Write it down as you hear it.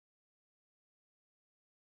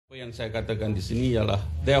Apa yang saya katakan di sini ialah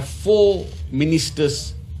there are 4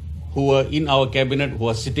 ministers who were in our cabinet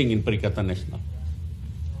who are sitting in Pakatan Nasional.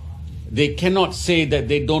 They cannot say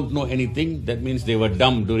that they don't know anything. That means they were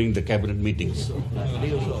dumb during the cabinet meetings.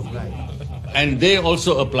 They also apply. And they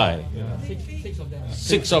also apply.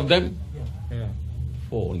 Six of them.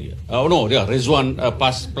 4 only. Oh no, yeah, Rizwan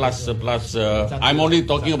plus. I'm only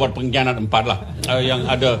talking about pengkhianat 4 lah. Yang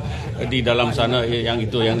ada di dalam sana, yang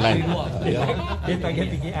itu, yang lain. Dia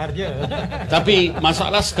target PKR je. Tapi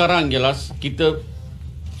masalah sekarang jelas kita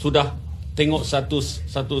sudah tengok satu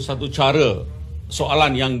cara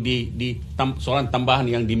soalan yang soalan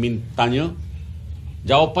tambahan yang dimintanya,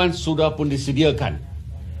 jawapan sudah pun disediakan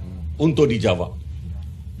untuk dijawab.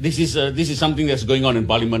 This is something that's going on in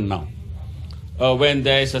Parliament now. When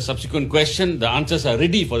there is a subsequent question, the answers are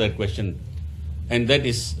ready for that question, and that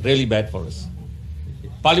is really bad for us.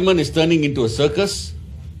 Parliament is turning into a circus.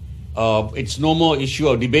 It's no more issue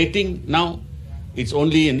of debating now. It's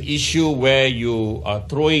only an issue where you are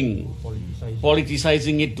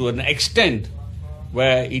politicizing it to an extent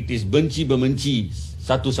where it is benci-bemenci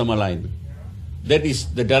satu sama lain. That is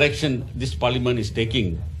the direction this Parliament is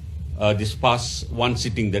taking this past one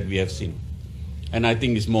sitting that we have seen. And I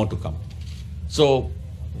think there's more to come. So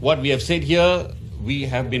what we have said here, we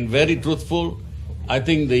have been very truthful. I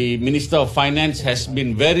think the Minister of Finance has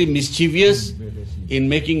been very mischievous in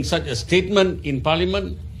making such a statement in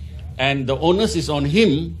Parliament, and the onus is on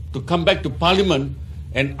him to come back to Parliament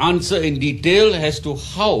and answer in detail as to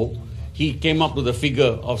how he came up with the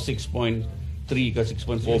figure of 6.3 or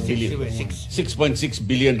 6.4 billion, 6.6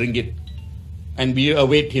 billion ringgit. And we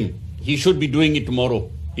await him. He should be doing it tomorrow,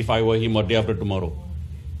 if I were him, or day after tomorrow.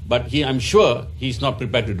 But I'm sure he's not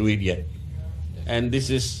prepared to do it yet. And this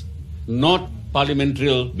is not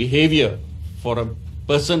parliamentary behavior for a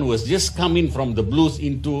person who has just come in from the blues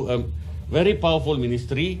into a very powerful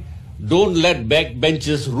ministry. Don't let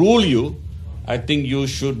backbenchers rule you. I think you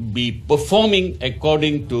should be performing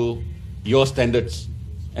according to your standards.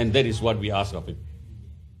 And that is what we ask of him.